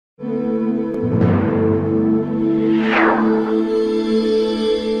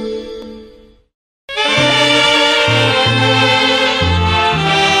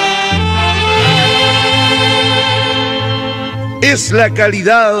Es la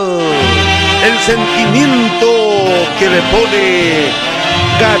calidad, el sentimiento que le pone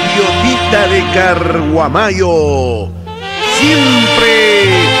Gaviotita de Carguamayo, siempre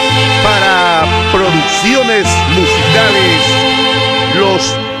para producciones musicales,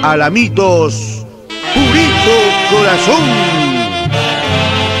 Los Alamitos, Purito Corazón,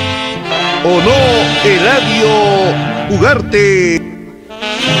 ¿o no, Eladio Ugarte?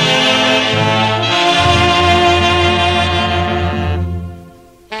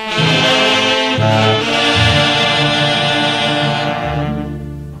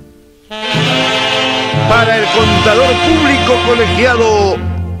 Para el contador público colegiado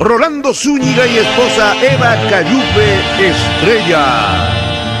Rolando Zúñiga y esposa Eva Cayupe Estrella.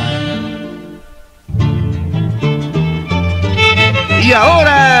 Y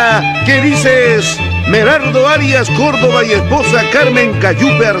ahora, ¿qué dices? Merardo Arias Córdoba y esposa Carmen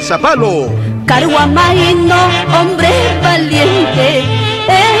Cayupe Arzapalo. Carguamaino, hombre valiente,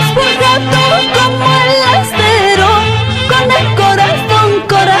 esforjado como el acero, con el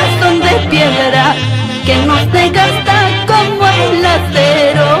corazón de piedra, que no se gasta como el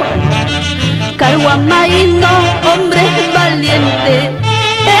acero. Carguamaino, hombre valiente,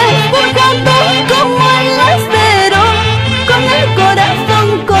 esforjado como el acero, con el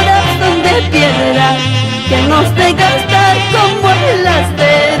corazón de piedra, que no se gasta como el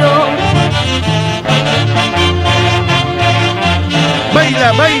acero.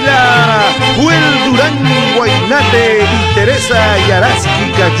 Baila, baila, Juel Durán, Guainate y Teresa Yaraski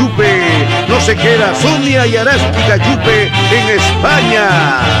Cayupe. No se queda Sonia Yaraski Cayupe en España.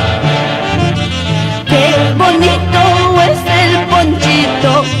 Qué bonito es el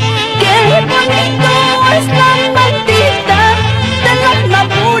ponchito, qué bonito es la mantita del alma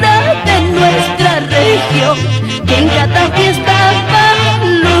pura de nuestra región, que en cada fiesta va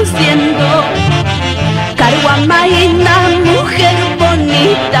luciendo. Carguamaina, mujer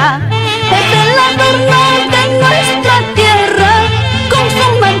bonita, es el adorno de nuestra tierra, con su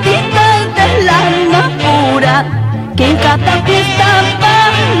mantita del alma pura, que en cada fiesta va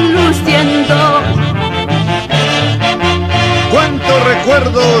luciendo. ¡Cuántos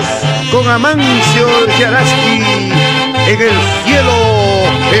recuerdos con Amancio Yaraski! En el cielo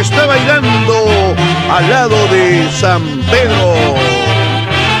está bailando al lado de San Pedro.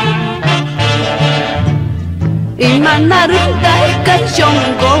 Y manarunta el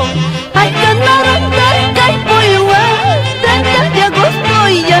cachongo, ay canarunta el caipoiwa, 30 de agosto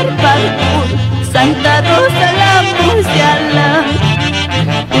y Arparcur, Santa Rosa la Murciala.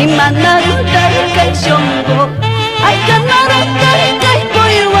 Y manarunta el cachongo, ay canarunta el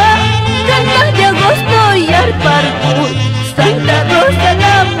caipoiwa, 30 de agosto y Arparcur, Santa Rosa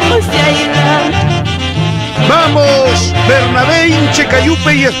la Murciala. ¡Vamos! Bernabé Inche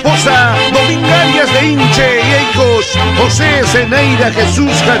Cayupe y esposa, Domingarias de Inche y hijos, José Zeneida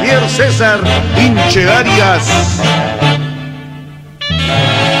Jesús Javier César Inche Arias.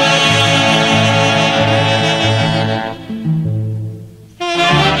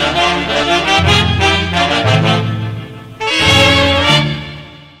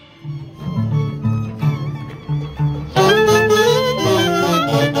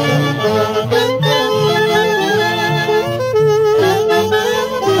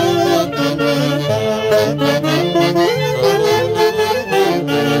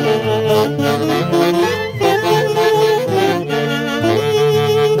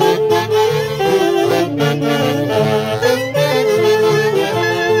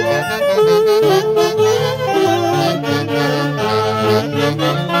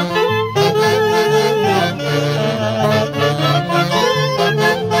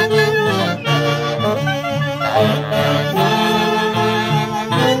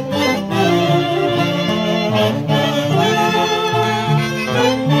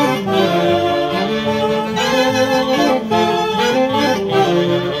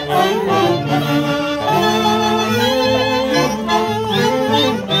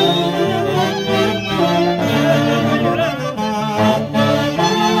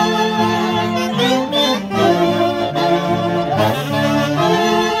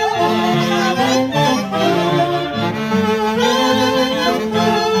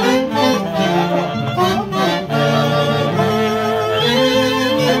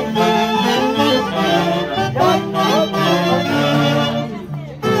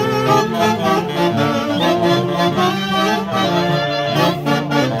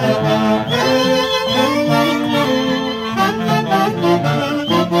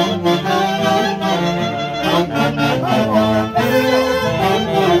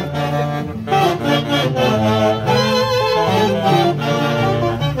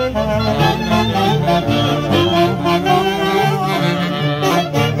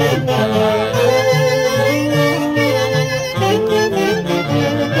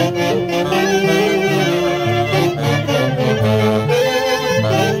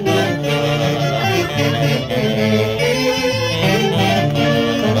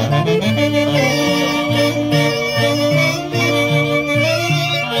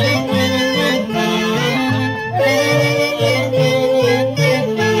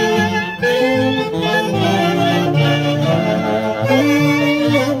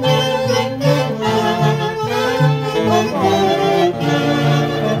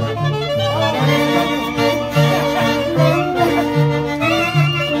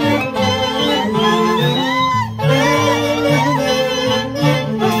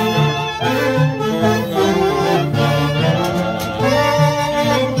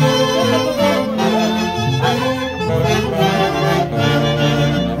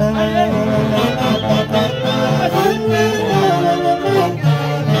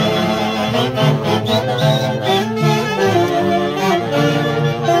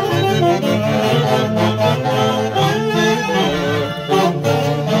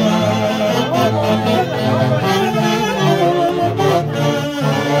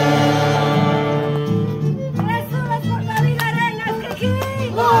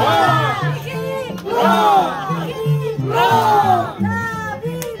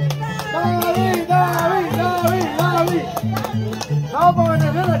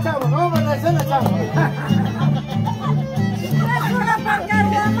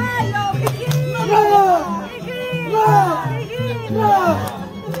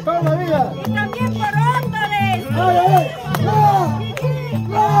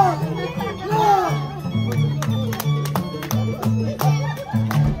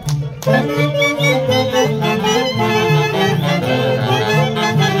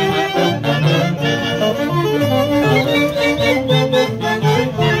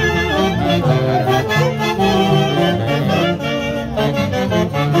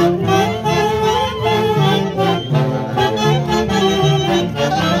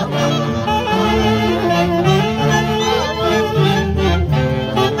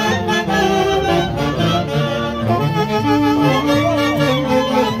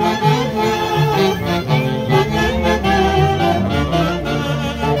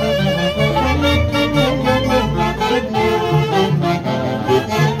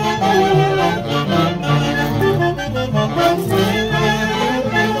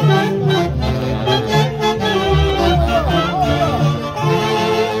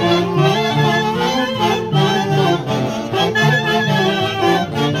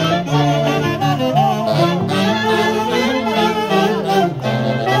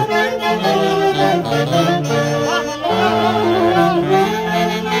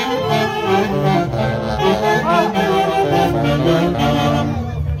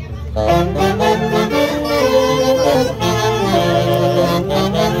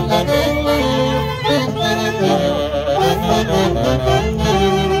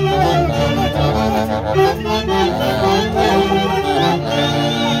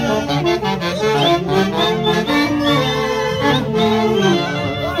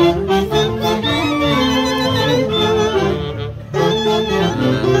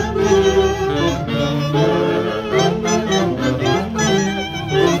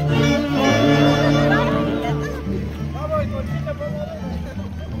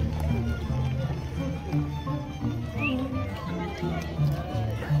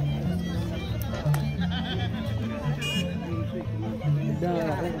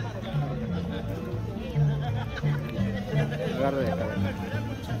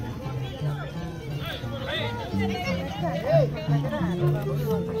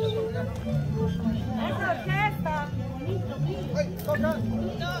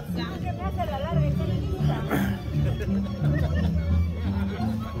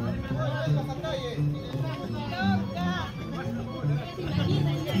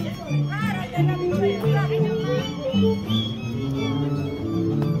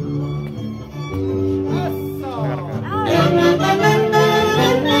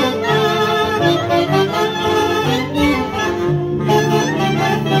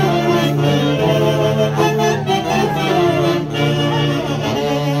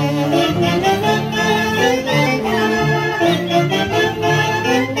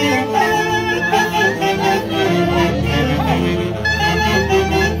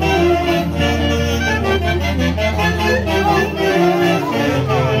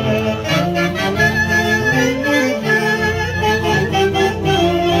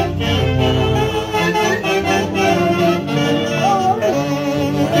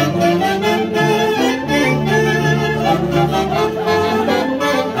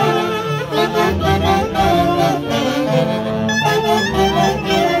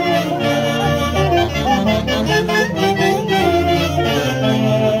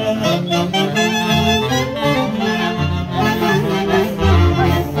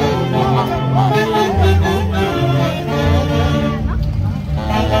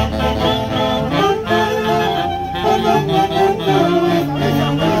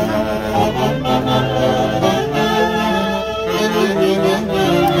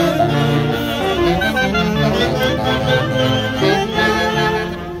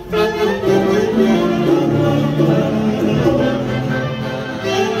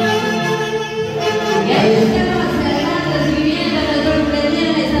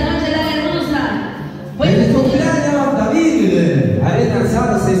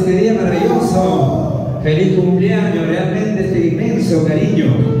 Eso, cariño.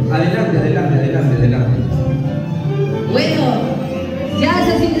 Adelante, adelante, adelante, adelante. Bueno, ya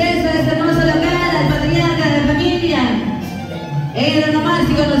se ingresa a este hermoso local, al patriarca de la familia. Era nomás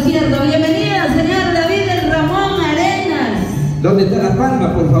y conociendo. Bienvenido, señor David el Ramón Arenas. ¿Dónde está la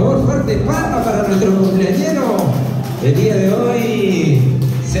palma? Por favor, fuerte palma para nuestro cumpleañero. El día de hoy,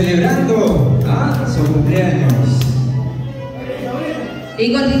 celebrando su cumpleaños.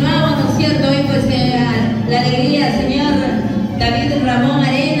 Y continuamos, ¿no es cierto? Hoy pues la alegría, señor David Ramón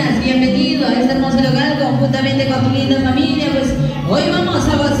Arenas, bienvenido a este hermoso local conjuntamente con tu linda familia. Pues hoy vamos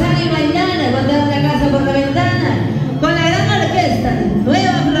a gozar y bailar, a botar la casa por la ventana, con la gran orquesta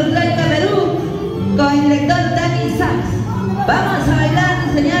Nueva Folclórica Perú, con el director Dani Sachs. Vamos a bailar,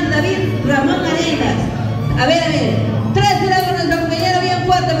 señor David Ramón Arenas. A ver, trásela con nuestro compañero bien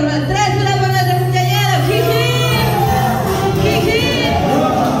fuerte, por favor. Trásela con nuestro compañero. ¡Jiji! ¡Jiji!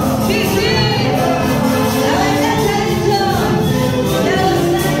 ¡Jiji! ¡La bailanza dicho! ¡La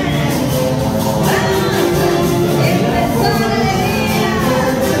gozada! ¡Vamos! ¡Empezó la alegría!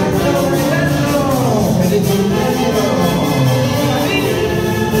 ¡Feliz cumpleaños!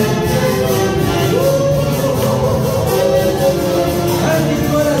 ¡A mi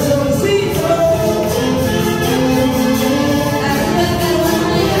corazoncito! ¡Arriba,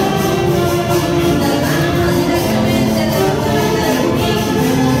 Carvalho!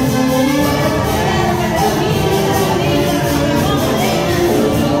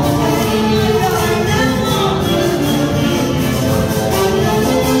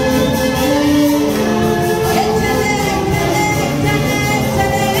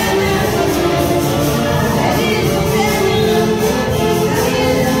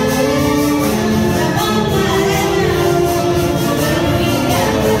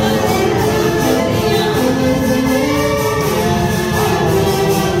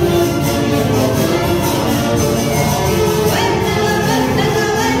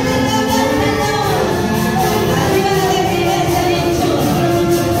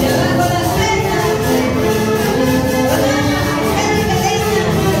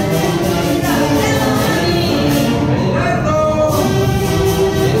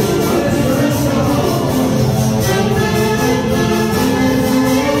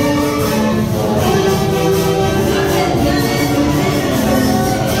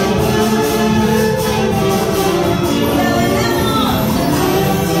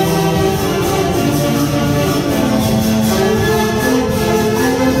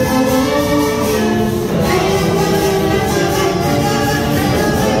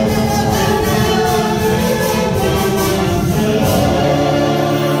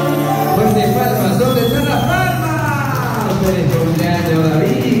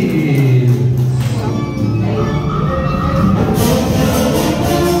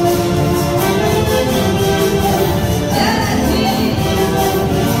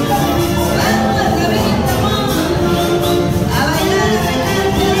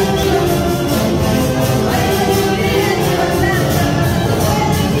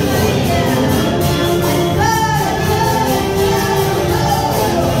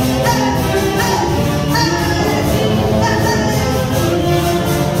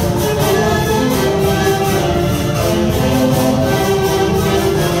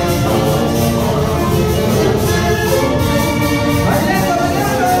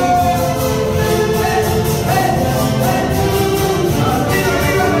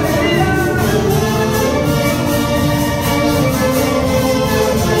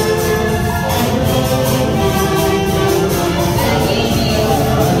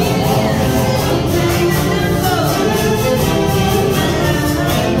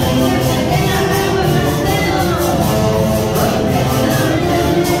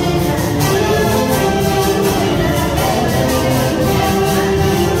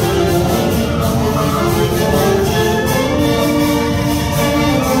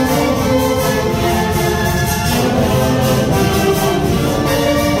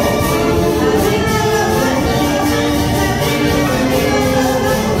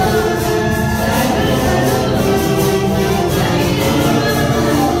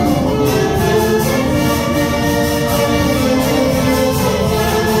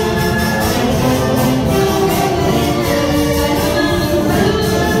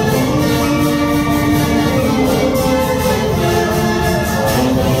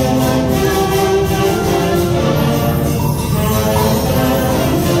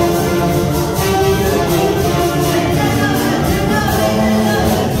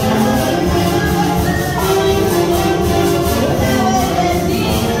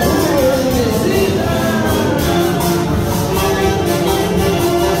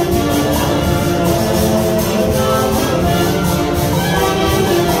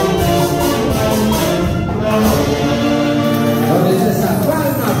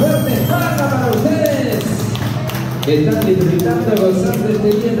 están disfrutando, gozando este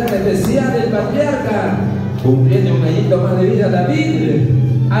día tan especial del patriarca, cumpliendo un añito más de vida, David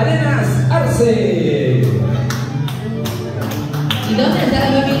Arenas Arce. ¿Y dónde está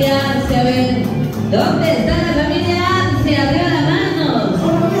la familia Arce? A ver, ¿dónde está la familia Arce? Arriba las manos.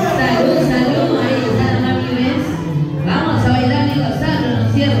 Salud, salud, ahí está la familia. Vamos a bailar y gozarlo, ¿no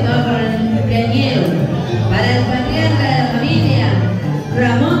es cierto? Para el cumpleañero, para el patriarca de la familia,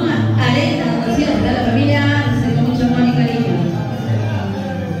 Ramón Arenas, ¿no es cierto? La familia Arce, con mucho amor y cariño.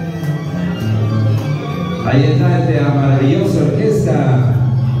 Ahí está esta maravillosa orquesta.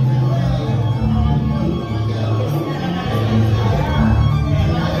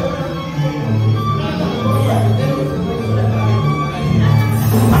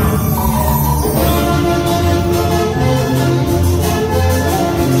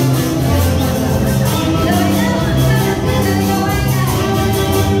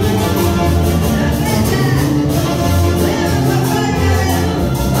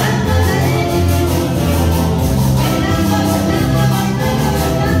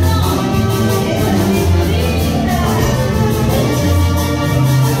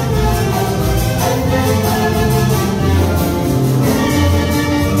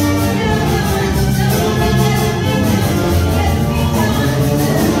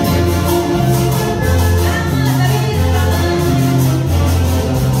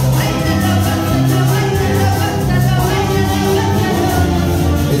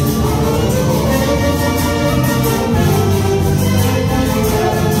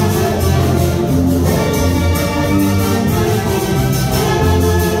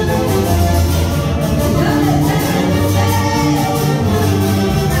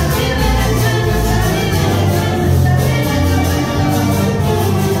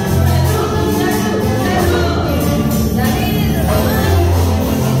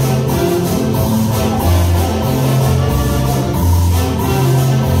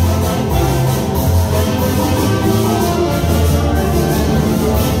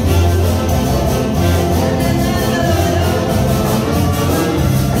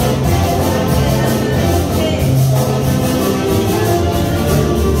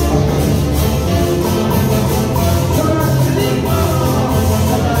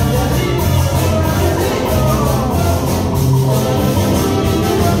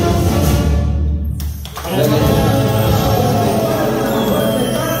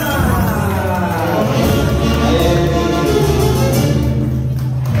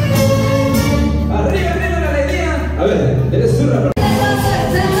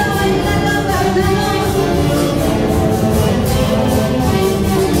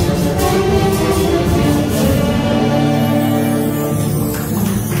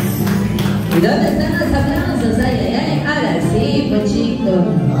 ¿Dónde están los aplausos? Ay, ay, ay. Ahora sí, Pochito.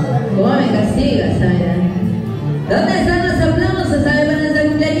 ¿Cómo me castigas, ay? ¿Dónde están los aplausos, ay, para nuestro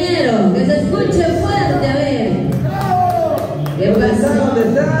cumpleañero? Que se escuche fuerte, a ver. ¿Qué pasó? ¿Dónde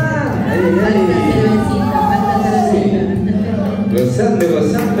están? Falta cervecita. Gozando,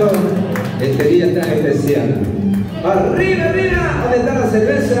 gozando este día tan especial. ¡Arriba, arriba! ¿Dónde está la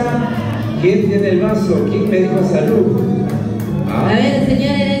cerveza? ¿Quién tiene el vaso? ¿Quién me dijo salud? A ver,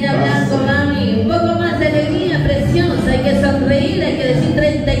 señora Elena Blanco, mami, un poco más de alegría, preciosa, hay que sonreír, hay que decir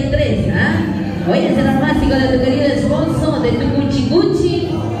 33, ¿ah? Hoy es el básico de tu querido esposo, de tu cuchi,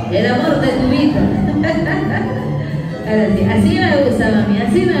 el amor de tu vida. Ahora sí, así me gusta, mami,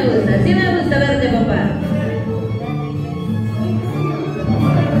 así me gusta verte, papá.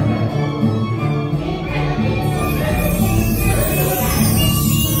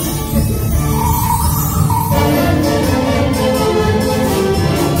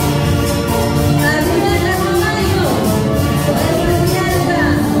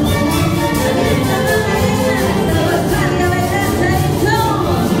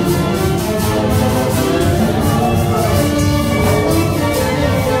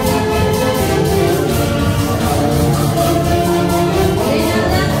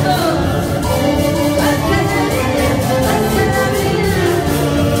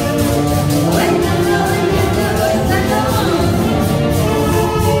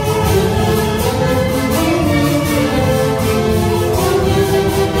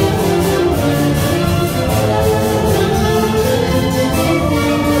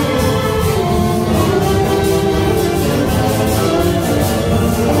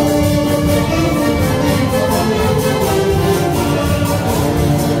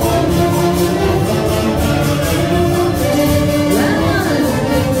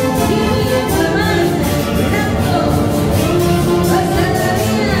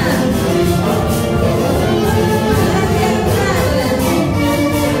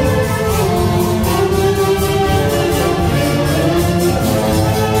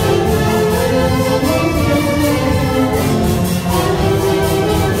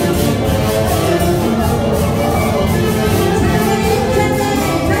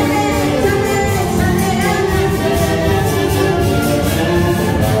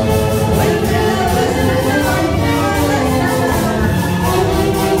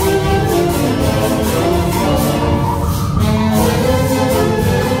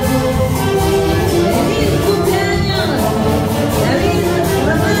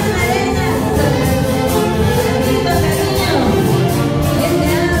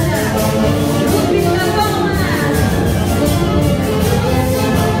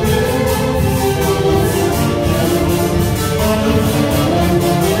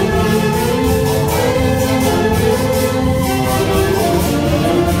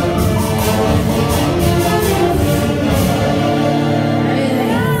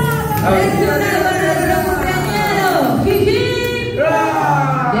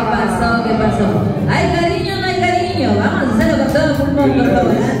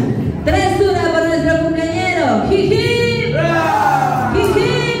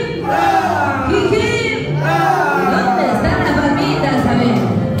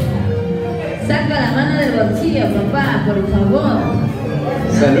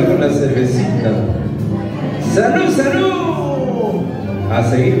 Salud con la cervecita. ¡Salud, salud! A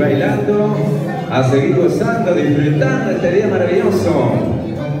seguir bailando, a seguir gozando, disfrutando este día maravilloso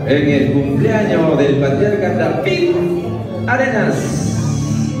en el cumpleaños del patriarca David Arenas.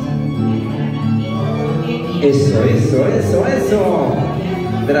 Eso.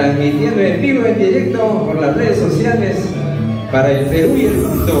 Transmitiendo en vivo, en directo por las redes sociales para el Perú y el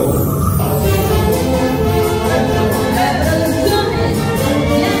mundo.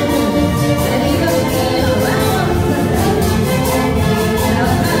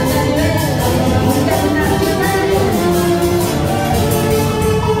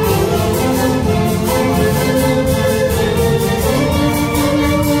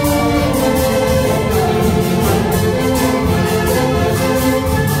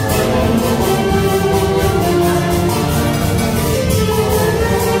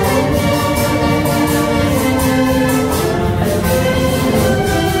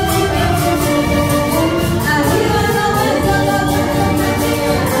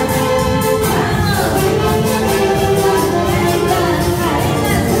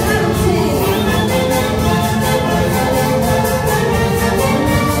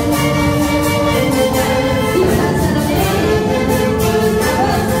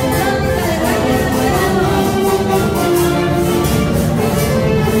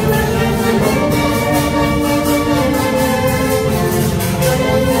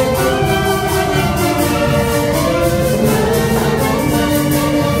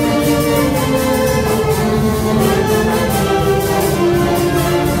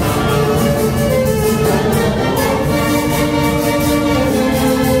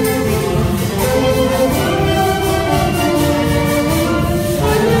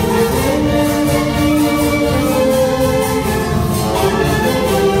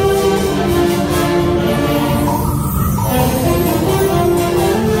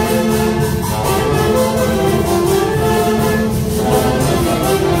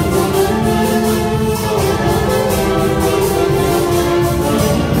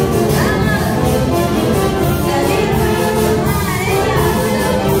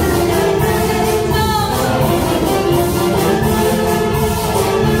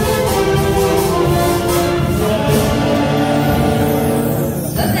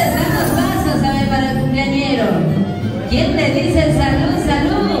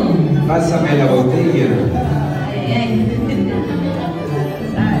 Pásame la botella.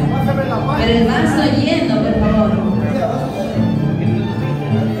 Pero el vaso lleno, por favor.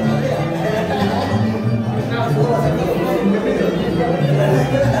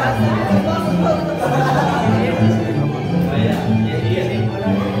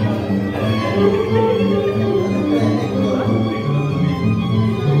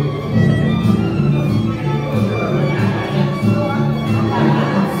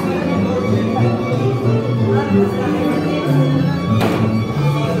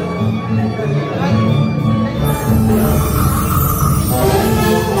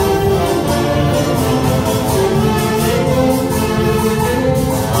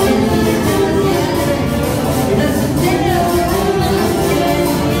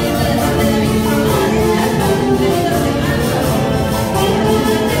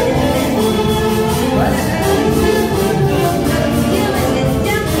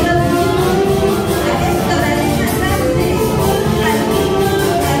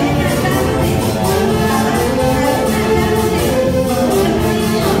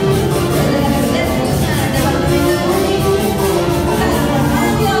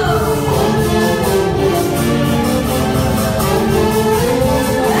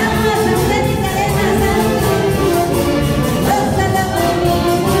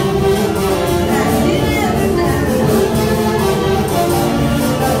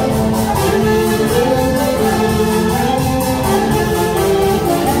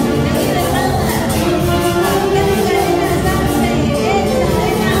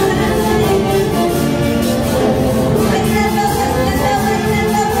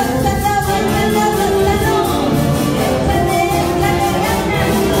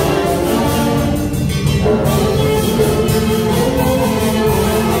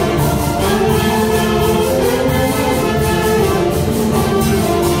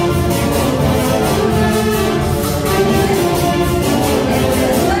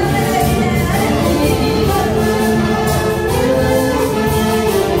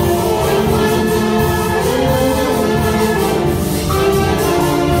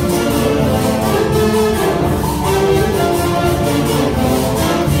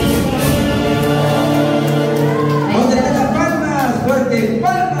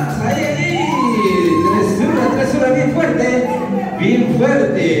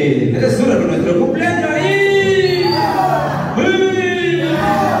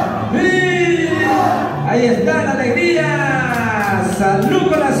 ¡Salud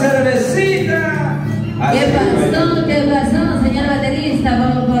con la cervecita! ¿Qué pasó, señor baterista?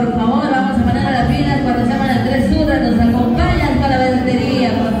 Vamos, por favor, vamos a poner a las pilas cuando se llaman las 3 urras, nos acompañan con la batería,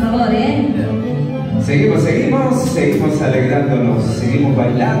 por favor, ¿eh? Seguimos alegrándonos, seguimos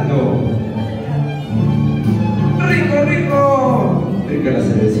bailando. Rico la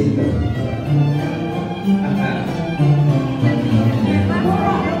cervecita.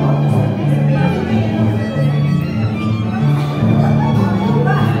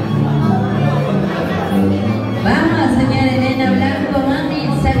 Vamos, señora Elena Blanco, mami,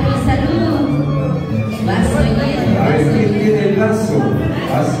 salud. Vaso lleno. A ver, ¿quién tiene el vaso?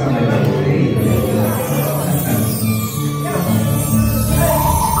 Pásame la botella.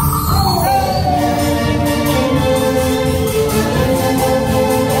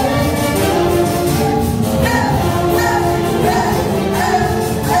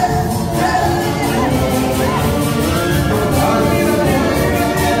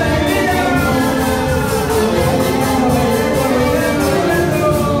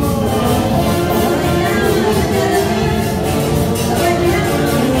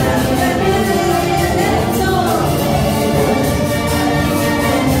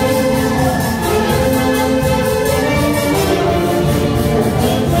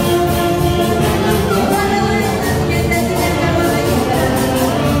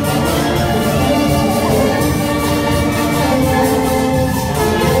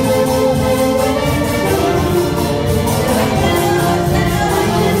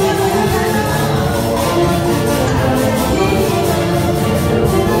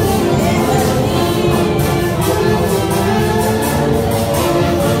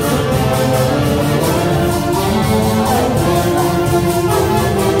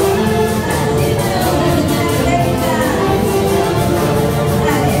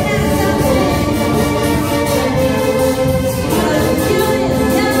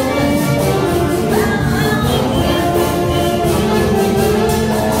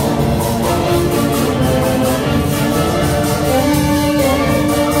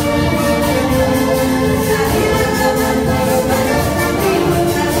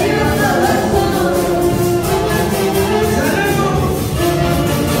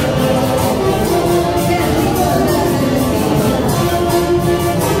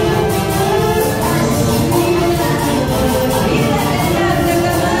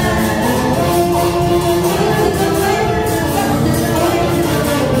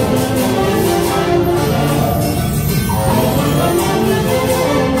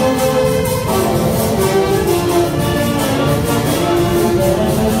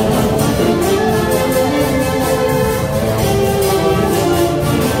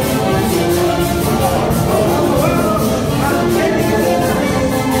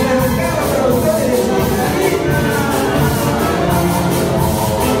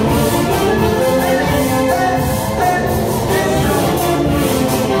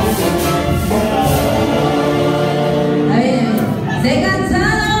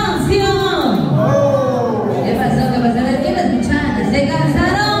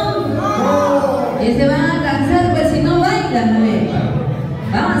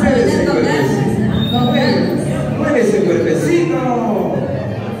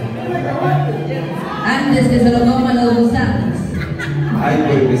 Antes que se lo coman los gusanos. Ay,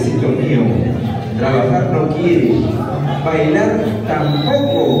 cuerpecito mío, trabajar no quiere, bailar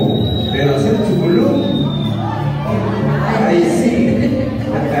tampoco, pero hacer chuculú, ay sí.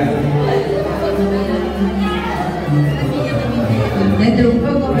 Dentro un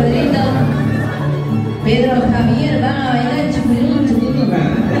poco, Pedrito, Pedro Javier van a bailar chuculú, chuculú.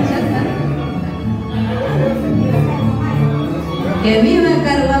 Que viva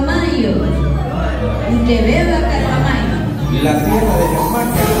Carguamayo, que beba Carguamayo. La tierra de los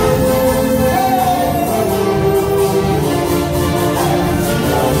machos.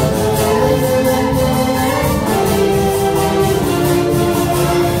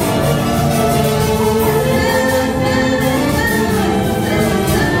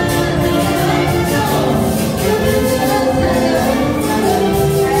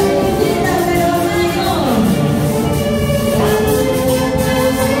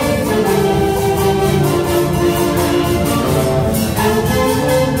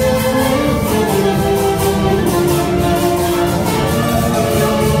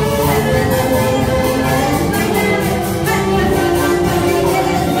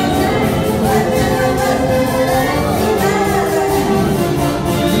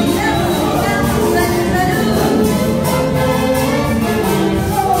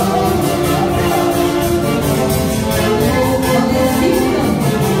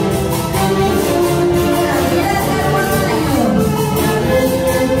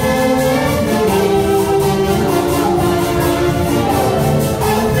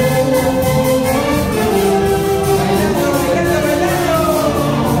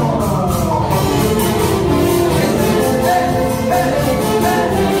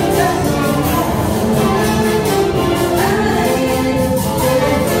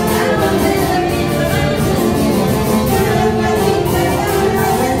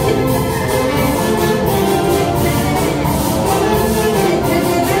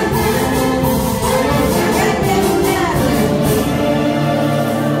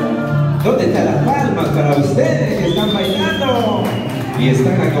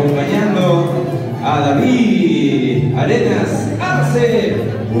 están acompañando a David, Arenas, Arce,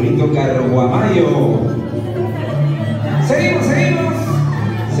 Purito Carguamayo. Seguimos, seguimos.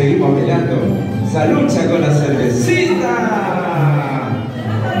 Seguimos bailando. Salucha con la cervecita.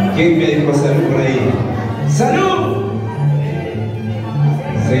 ¿Quién me dijo salud por ahí? ¡Salud!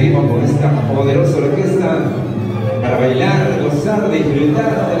 Seguimos con esta poderosa orquesta para bailar, gozar,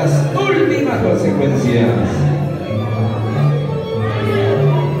 disfrutar de las últimas consecuencias.